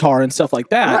blues guitar and stuff like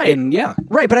that. Right. And yeah.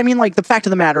 Right, but I mean, like, the fact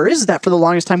of the matter is that for the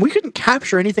longest time, we couldn't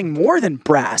capture anything more than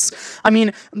brass. I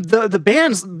mean, the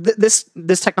bands, this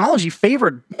technology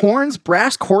favored horns,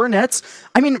 brass, cornets.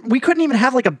 I mean, we couldn't even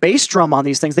have, like, a bass drum on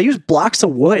these things. They used blocks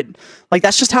of wood. Like,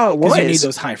 that's just how it was. Because you need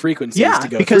those high frequencies Yeah, to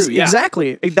go because through. Yeah.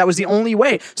 exactly. That was the only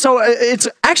way. So it's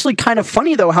actually kind of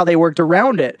funny, though, how they worked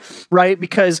around it, right?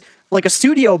 Because like a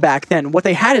studio back then, what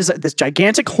they had is this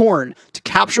gigantic horn to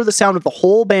capture the sound of the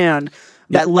whole band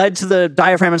that led to the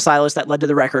diaphragm and stylus that led to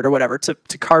the record or whatever to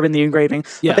carve in the engraving.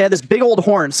 Yeah. But they had this big old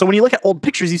horn. So when you look at old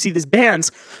pictures, you see these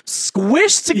bands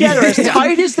squished together as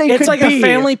tight as they It's could like be. a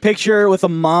family picture with a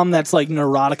mom that's like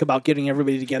neurotic about getting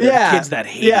everybody together. And kids that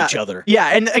hate each other. Yeah,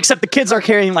 and except the kids are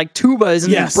carrying like tubas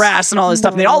and Yes. brass and all this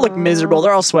stuff. And they all look miserable.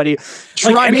 They're all sweaty.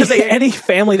 Like Because they, any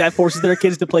family that forces their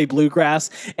kids to play bluegrass,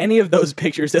 any of those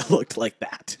pictures, it looked like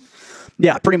that.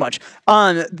 Yeah, pretty much.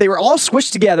 They were all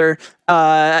squished together,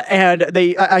 and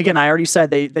they again, I already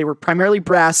said they were primarily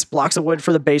brass, blocks of wood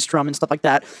for the bass drum and stuff like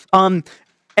that. And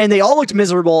they all looked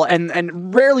miserable,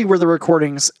 and rarely were the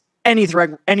recordings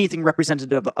anything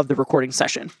representative of the recording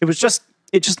session. It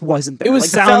just wasn't there. It was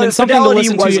Like, the sounding something to fidelity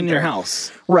listen to wasn't in your there.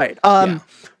 house. Right.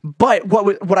 But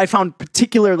what I found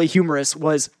particularly humorous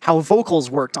was how vocals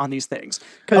worked on these things,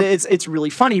 because it's really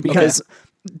funny because.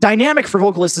 Dynamic for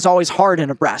vocalists is always hard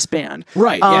in a brass band.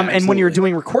 Right, yeah, and when you're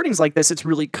absolutely. doing recordings like this, it's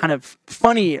really kind of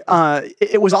funny.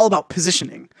 It was all about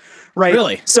positioning, right?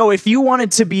 Really? So if you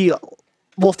wanted to be,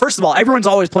 well, first of all, everyone's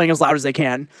always playing as loud as they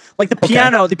can. Like the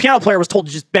piano player was told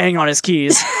to just bang on his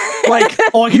keys. Like,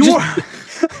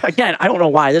 again, I don't know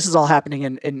why this is all happening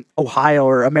in Ohio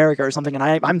or America or something, and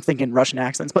I'm thinking Russian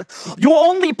accents, but you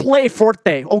only play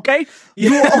forte, okay?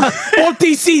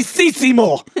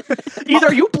 Fortissimo.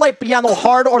 Either you play piano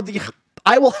hard or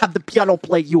I will have the piano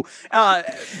play you.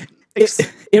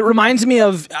 It reminds me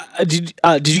of.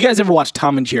 Did you guys ever watch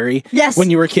Tom and Jerry? Yes. When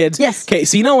you were kids. Yes. Okay,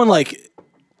 so you know when like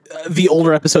the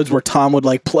older episodes where Tom would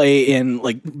like play in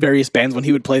like various bands when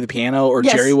he would play the piano or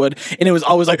Yes. Jerry would, and it was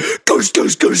always like goose,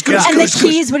 goose, goose, goose, And the goose,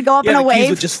 goose. keys would go up in Yeah, a the keys wave.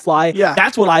 would just fly. Yeah.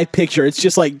 That's what I picture. It's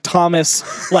just like Thomas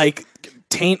like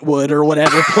Taintwood or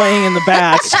whatever playing in the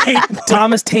back.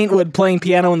 Thomas Taintwood playing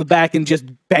piano in the back and just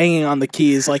banging on the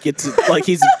keys like it's like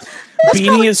he's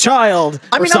beating his child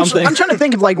I or mean, something. I'm trying to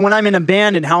think of like when I'm in a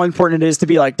band and how important it is to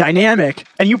be like dynamic,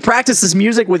 and you practice this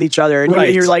music with each other, and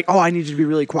Right. you're like, oh, I need you to be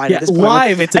really quiet Yeah, at this point.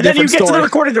 live, it's a and then you different get to story. the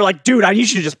recording, they're like, dude, I need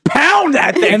you to just pound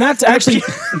that thing. And that's actually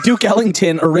Duke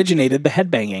Ellington originated the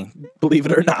headbanging, believe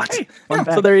it or not. fun So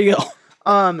fact. there you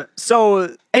go.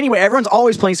 So anyway, everyone's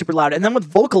always playing super loud, and then with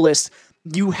vocalists,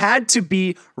 you had to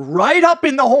be right up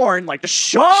in the horn, like to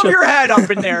shove your head up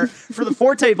in there for the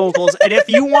forte vocals. And if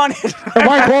you wanted, Am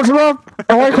I close enough?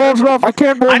 Am I close enough? I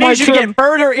can't move I my need you to chin. get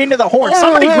further into the horn.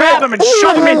 Somebody grab him and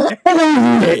shove him in.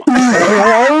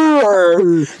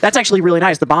 That's actually really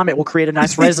nice. The bomb it will create a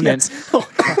nice resonance.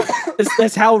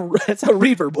 That's how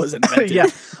reverb was invented. Yeah.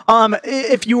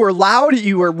 If you were loud,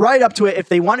 you were right up to it. If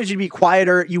they wanted you to be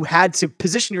quieter, you had to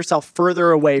position yourself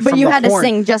further away But from you the had to horn.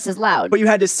 sing just as loud. But you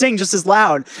had to sing just as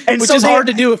loud. And Which so is hard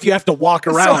to do if you have to walk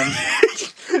around.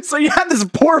 So you have this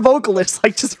poor vocalist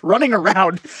like just running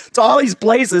around to all these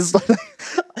places.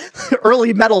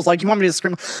 Early metals, like you want me to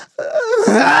scream.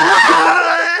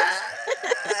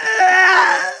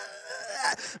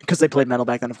 because they played metal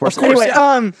back then, of course. course, Anyway,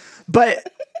 yeah. but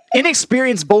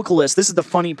inexperienced vocalists. This is the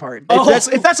funny part.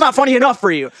 If that's not funny enough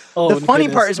for you, Oh, the funny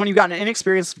goodness. part is when you've got an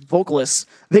inexperienced vocalist.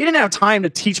 They didn't have time to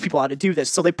teach people how to do this,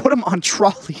 so they put them on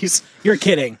trolleys. You're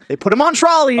kidding. They put them on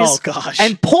trolleys. Oh, gosh.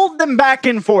 And pulled them back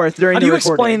and forth during How the do you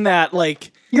recording. explain that?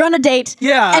 Like, You're on a date.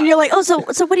 Yeah. And you're like, oh, so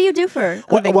what do you do for?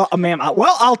 a living? well, ma'am,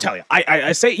 I'll tell you.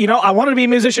 I say, I wanted to be a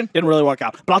musician. Didn't really work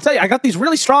out. But I'll tell you, I got these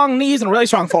really strong knees and really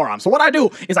strong forearms. So what I do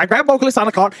is I grab vocalists on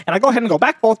a cart and I go ahead and go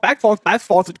back, forth,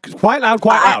 quite loud,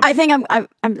 quite loud. I think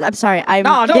I'm sorry.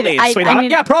 No, don't need, sweetheart.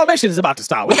 Yeah, Prohibition is about to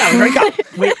start. We got to drink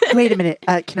up. Wait a minute.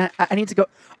 Can I need to go.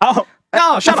 Oh,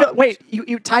 no, shut up. Wait,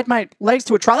 you tied my legs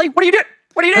to a trolley? What are you doing?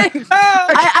 What are you doing?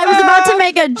 I was about to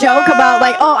make a joke about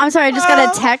like, oh, I'm sorry, I just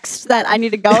got a text that I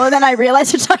need to go, and then I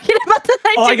realized you're talking about the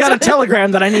 1920s. Oh, I got a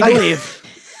telegram that I need to leave.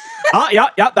 Yeah,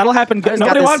 that'll happen. just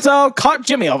Nobody got wants to caught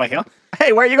Jimmy over here.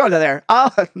 Hey, where are you going to there?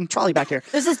 Oh, trolley back here.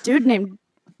 There's this dude named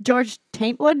George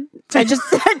Taintwood.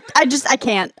 I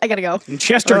can't. I gotta go. And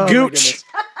Chester Oh, my Gooch. goodness.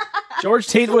 George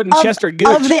Tatewood and Chester Gooch.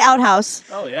 Of the outhouse.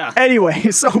 Oh, yeah. Anyway,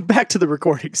 so back to the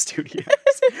recording studios.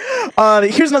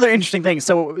 Here's another interesting thing.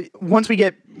 So once you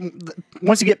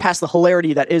get past the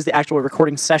hilarity that is the actual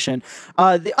recording session,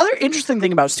 the other interesting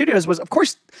thing about studios was, of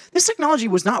course, this technology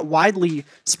was not widely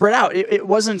spread out. It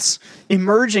wasn't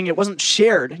emerging. It wasn't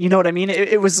shared. You know what I mean?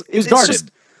 It was guarded.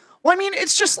 just. Well, I mean,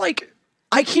 it's just like.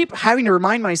 I keep having to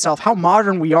remind myself how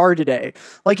modern we are today.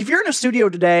 Like, if you're in a studio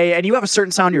today and you have a certain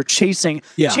sound you're chasing,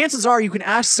 Yeah. chances are you can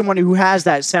ask someone who has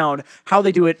that sound how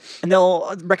they do it, and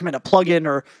they'll recommend a plugin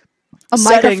or A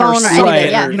setting microphone or something.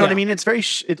 anything. Yeah. You know what I Yeah. mean? It's very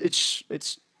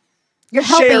it's You're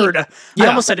helping. shared. I Yeah.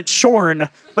 almost said it's shorn,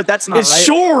 but that's not It's right.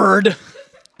 shored.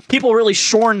 People really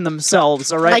shorn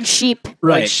themselves, all right? Like sheep.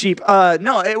 Like sheep.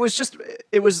 No,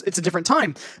 it's a different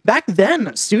time. Back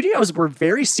then, studios were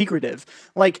very secretive.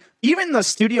 Like, even the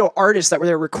studio artists that were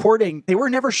there recording, they were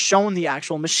never shown the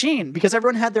actual machine because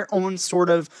everyone had their own sort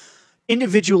of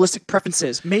individualistic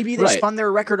preferences. Maybe they Right. spun their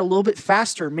record a little bit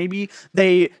faster. Maybe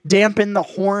they dampened the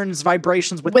horns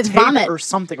vibrations with tape vomit. or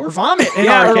something. Or vomit. in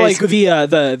Yeah, our or like case.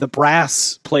 the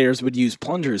brass players would use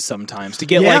plungers sometimes to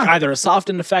get Yeah. like either a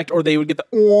softened effect or they would get the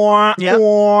wah, Yeah.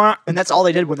 wah. And that's all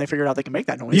they did when they figured out they could make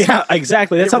that noise. Yeah,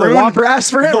 exactly. That's It how the ruined wah brass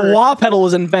forever. The wah pedal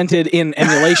was invented in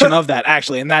emulation of that,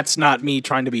 actually, and that's not me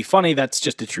trying to be funny. That's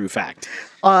just a true fact.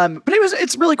 But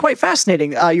it's really quite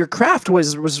fascinating. Your craft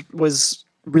was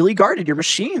really guarded. Your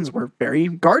machines were very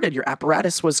guarded. Your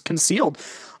apparatus was concealed.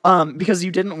 Because you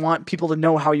didn't want people to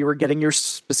know how you were getting your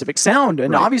specific sound.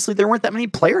 And obviously there weren't that many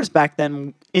players back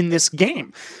then in this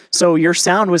game. So your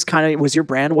sound was was your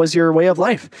brand, was your way of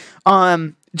life.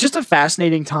 Just a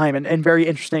fascinating time and very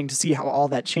interesting to see how all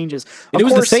that changes. And Of it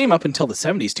was course- the same up until the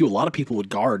 70s, too. A lot of people would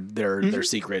guard their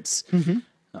secrets.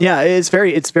 Yeah, it's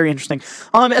very interesting.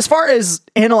 As far as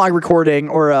analog recording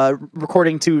or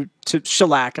recording to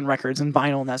shellac and records and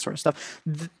vinyl and that sort of stuff,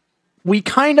 we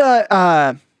kind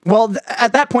of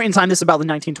at that point in time, this is about the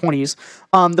 1920s.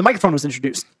 The microphone was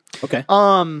introduced. Okay.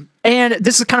 And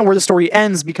this is kind of where the story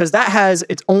ends because that has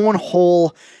its own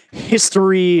whole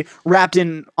history wrapped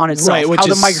in on itself, Right, which how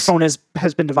the is- microphone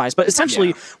has been devised. But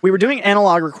essentially, we were doing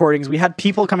analog recordings. We had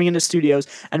people coming into studios,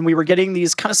 and we were getting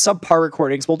these kind of subpar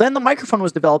recordings. Well, then the microphone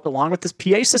was developed along with this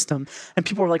PA system, and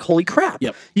people were like, "Holy crap!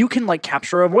 Yep. You can like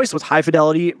capture a voice with high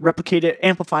fidelity, replicate it,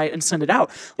 amplify it, and send it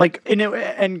out." Like,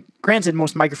 and granted,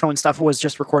 most microphone stuff was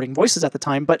just recording voices at the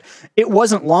time, but it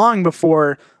wasn't long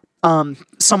before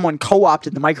someone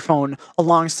co-opted the microphone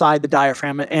alongside the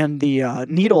diaphragm and the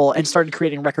needle and started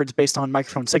creating records based on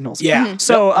microphone signals. Yeah. Mhm.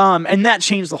 So, and that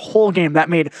changed the whole game. That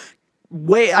made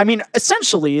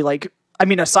essentially,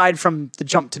 aside from the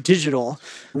jump to digital,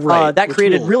 Right, that which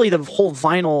created will- really the whole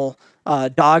vinyl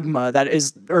dogma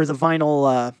or the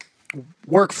vinyl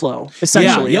workflow,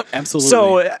 essentially. yep, absolutely.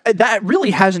 So that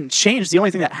really hasn't changed. The only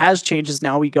thing that has changed is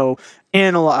now we go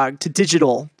analog to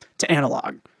digital to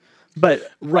analog.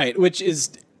 But Right, which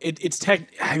is it's tech.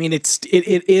 I mean, it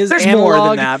is There's analog,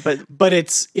 more than that, but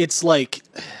it's like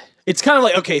it's kind of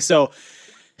like, okay, so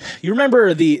you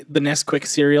remember the Nesquik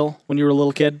cereal when you were a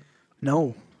little kid?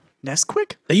 no,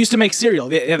 Nesquik? They used to make cereal.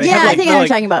 They Yeah, had I like, think they're I know what like, you're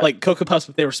talking about. like Cocoa Puffs,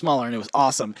 but they were smaller and it was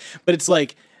awesome. But it's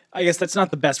like, I guess that's not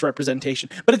the best representation.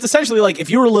 But it's essentially like if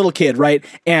you were a little kid, right,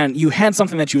 and you had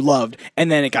something that you loved,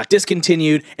 and then it got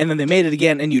discontinued, and then they made it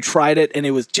again, and you tried it, and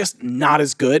it was just not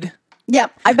as good.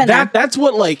 Yep, I've been there. That's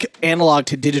what like analog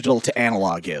to digital to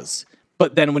analog is.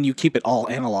 But then when you keep it all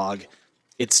analog,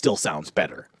 it still sounds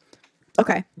better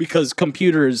Okay. because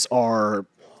computers are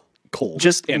cold,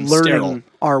 Just and learning sterile.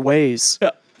 our ways. Yeah.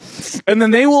 And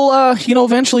then they will,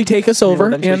 eventually take us over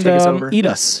eventually and take us over. eat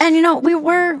us. And we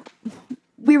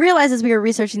we realized as we were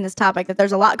researching this topic that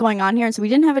there's a lot going on here, and so we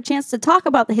didn't have a chance to talk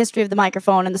about the history of the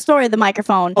microphone and the story of the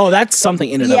microphone. Oh, that's something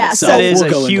in and Yeah, of so- itself. That is we'll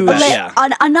a go huge- into that. But Yeah.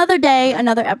 on another day,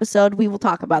 another episode, we will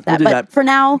talk about that. do But that. for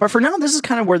now, But for now, this is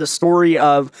kind of where the story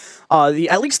of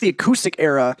at least the acoustic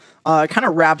era kind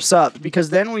of wraps up, because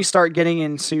then we start getting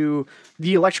into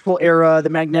the electrical era, the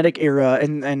magnetic era,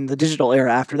 and the digital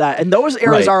era after that. And those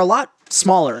eras Right. are a lot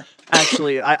smaller,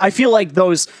 actually. I feel like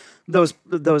those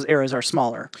eras are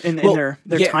smaller in Well, their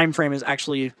yeah. time frame is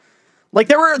actually. Like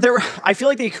there were I feel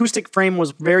like the acoustic frame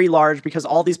was very large because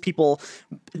all these people,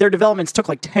 their developments took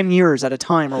like 10 years at a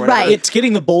time or whatever. Right. It's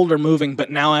getting the boulder moving, but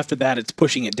now after that, it's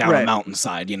pushing it down a Right.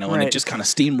 mountainside, and Right. it just kind of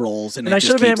steamrolls. And And I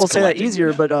should have been able to say that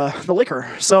easier, but the liquor.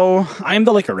 So I am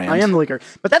the liquor ram. I am the liquor.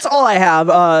 But that's all I have.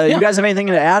 You guys have anything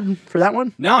to add for that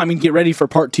one? No, I mean, get ready for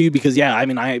part 2 because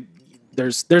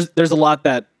there's a lot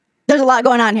that. there's a lot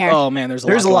going on here. Oh man, there's a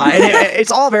There's a lot. lot. going on. And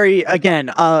it's all very,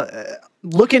 again,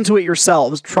 look into it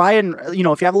yourselves. Try and, if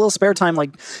you have a little spare time,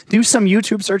 like do some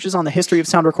YouTube searches on the history of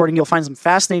sound recording. You'll find some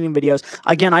fascinating videos.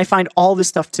 Again, I find all this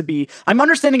stuff to be, I'm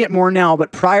understanding it more now,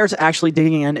 but prior to actually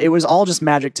digging in, it was all just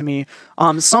magic to me.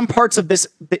 Some parts of this,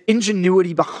 the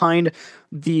ingenuity behind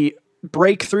the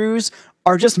breakthroughs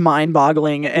are just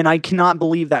mind-boggling, and I cannot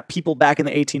believe that people back in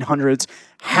the 1800s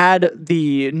had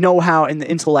the know-how and the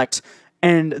intellect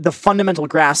and the fundamental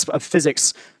grasp of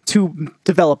physics to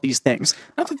develop these things.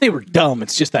 Not that they were dumb.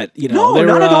 It's just that No, they were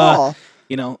not at all.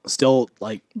 Still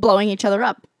like Blowing each other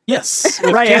up. yes,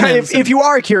 with Right. cannons If you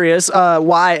are curious,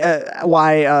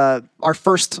 why our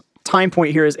first time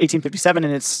point here is 1857,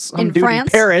 and it's some In dude in France?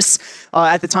 Paris.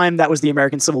 At the time, that was the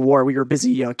American Civil War. We were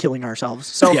busy killing ourselves.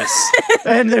 So Yes.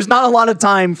 and there's not a lot of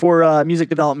time for music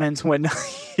development when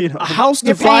a house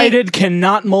divided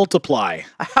cannot multiply.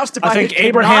 a house divided. think cannot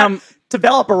Abraham-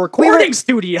 develop a recording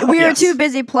studio. We were Yes. too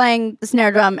busy playing the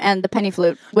snare drum and the penny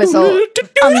flute whistle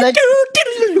on the.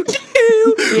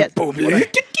 Yes.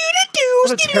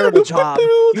 What a terrible job.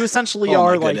 You essentially Oh my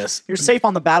are like goodness. you're safe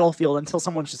on the battlefield until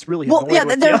someone's just really Well, annoyed yeah,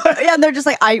 with they're you. they're just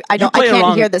like I play a can't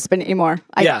wrong- hear this anymore.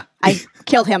 Yeah. I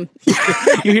killed him.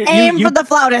 You, Aim you, for the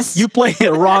flautist. you play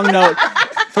a wrong note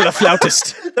for the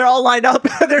flautist. They're all lined up.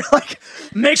 They're like,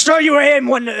 make sure you aim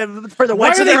when for the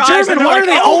whites are of their they eyes. German? And they're Why like, are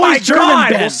they oh my always German, God,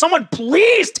 Ben?" will someone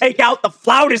please take out the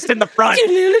flautist in the front?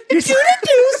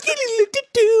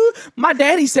 My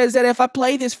daddy says that if I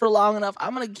play this for long enough,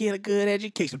 I'm gonna get a good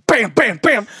education. Bam, bam,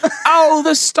 bam. Oh,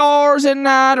 the stars at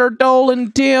night are dull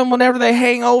and dim whenever they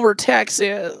hang over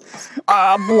Texas.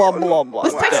 Blah blah blah.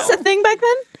 Was Texas a thing back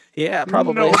then? Yeah,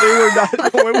 probably. No, they were not.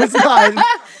 No, it was not.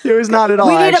 It was not at all.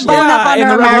 We need a actually. bone up on in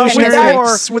our the American Revolutionary history.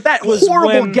 War, with that was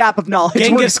horrible when gap of knowledge.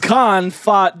 Genghis Khan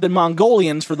fought the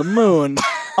Mongolians for the moon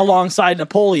alongside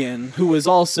Napoleon, who was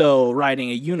also riding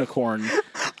a unicorn.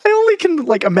 I only can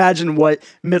imagine what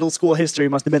middle school history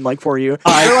must have been like for you.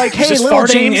 They're like, hey, just little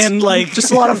farting James, and,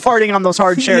 just a lot of farting on those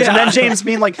hard chairs, and Yeah. then James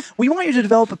being like, we want you to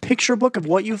develop a picture book of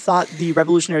what you thought the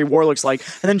Revolutionary War looks like,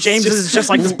 and then James is just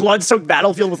like this blood-soaked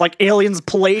battlefield with like aliens,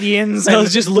 Palladians, No, and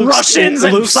it's just Luke's- Russians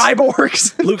and Luke's-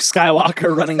 cyborgs. Luke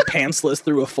Skywalker running pantsless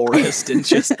through a forest and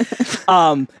just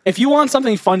if you want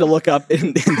something fun to look up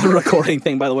in the recording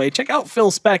thing, by the way, check out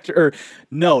Phil Spector or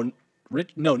no,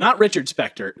 not Richard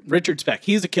Spector. Richard Speck,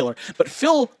 he's a killer, but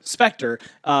Phil Spector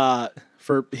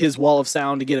for his wall of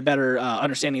sound to get a better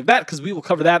understanding of that, because we will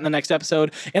cover that in the next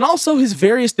episode, and also his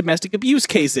various domestic abuse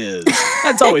cases.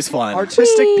 That's always fun.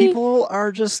 Artistic people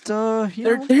are just,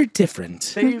 They're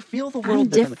different. they feel the world I'm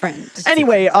differently. different.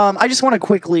 Anyway, I just want to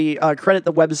quickly credit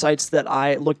the websites that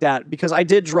I looked at, because I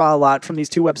did draw a lot from these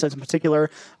two websites in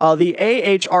particular. The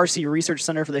AHRC Research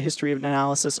Center for the History and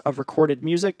Analysis of Recorded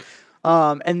Music,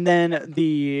 and then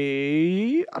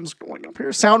I'm just going up here,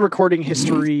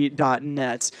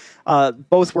 soundrecordinghistory.net.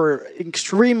 Both were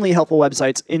extremely helpful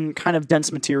websites in kind of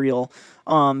dense material,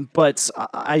 but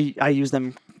I use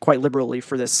them quite liberally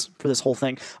for this whole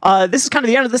thing. This is kind of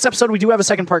the end of this episode. We do have a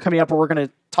second part coming up where we're going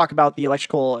to talk about the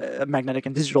electrical, magnetic,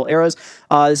 and digital eras. This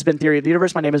has been Theory of the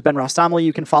Universe. My name is Ben Rostomley.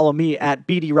 You can follow me at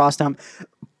BD Rostom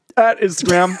at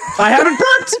Instagram. I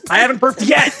haven't burped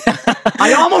yet.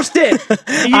 I almost did.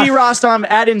 BD Rostom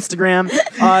at Instagram.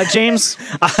 James.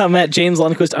 I'm at James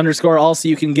Lundquist _ Also,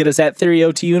 you can get us at Theory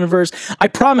OT Universe. I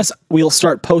promise we'll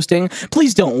start posting.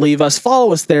 Please don't leave us.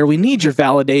 Follow us there. We need your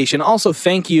validation. Also,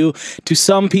 thank you to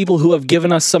some people who have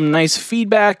given us some nice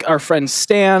feedback. Our friend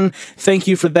Stan, thank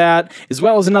you for that, as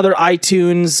well as another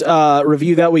iTunes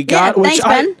review that we got, Yeah, thanks,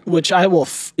 Ben. which I will.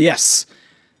 Yes.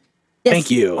 Yes.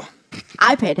 Thank you.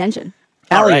 I pay attention.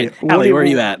 All right, Allie, where are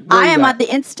you at? I am at the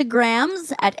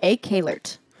Instagrams at A.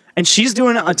 Kahlert. And she's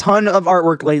doing a ton of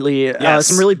artwork lately. Yes.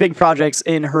 Some really big projects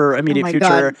in her immediate Oh my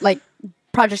future. God. Like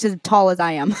project as tall as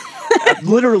I am.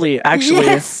 Literally, actually,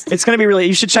 Yes. it's gonna be really.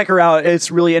 You should check her out.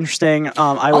 It's really interesting.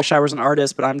 I wish I was an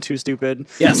artist, but I'm too stupid.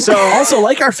 Yes. So Also,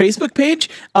 like our Facebook page,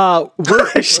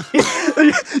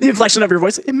 the inflection of your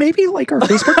voice. It may be like our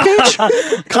Facebook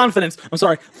page. confidence. I'm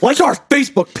sorry. Like our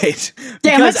Facebook page.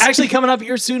 Damn Because it. actually coming up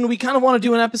here soon, we kind of want to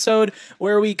do an episode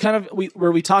where we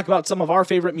talk about some of our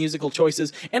favorite musical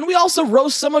choices, and we also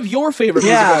roast some of your favorite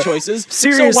Yeah. musical choices.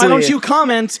 Seriously. So why don't you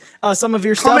comment some of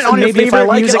your Comment stuff, on and your maybe if I favorite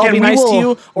like music it, I'll and be we nice to will-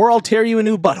 you, or I'll tear you a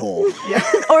new butthole.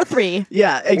 Or 3.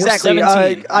 Yeah, exactly.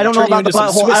 17. I don't know Turn you about the into some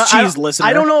butthole. Swiss I cheese listener.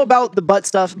 I don't know about the butt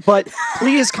stuff, but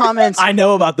please comment. I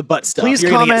know about the butt stuff. Please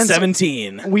You're gonna get comment.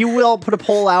 17. We will put a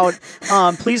poll out.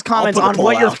 Please comment put a on poll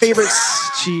what your out. favorite.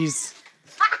 Jeez.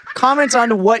 Comment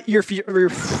on what your.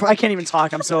 I can't even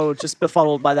talk. I'm so just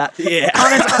befuddled by that. Yeah.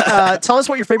 Comment. Tell us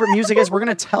what your favorite music is. We're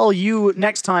gonna tell you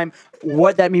next time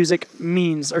what that music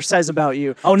means or says about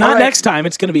you. Oh, not All right. next time.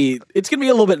 It's gonna be a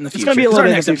little bit in the future. gonna be a 'cause little our bit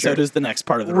in next the future. episode is the next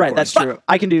part of the Right, that's recording. true.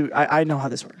 I can do. I know how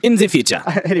this works. In the future.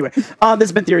 Anyway, this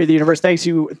has been Theory of the Universe. Thanks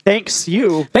you. Thanks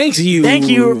you. Thank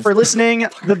you for listening.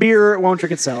 The beer won't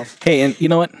drink itself. Hey, and you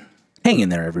know what? Hang in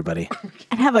there, everybody.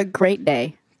 And have a great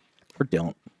day. Or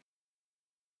don't.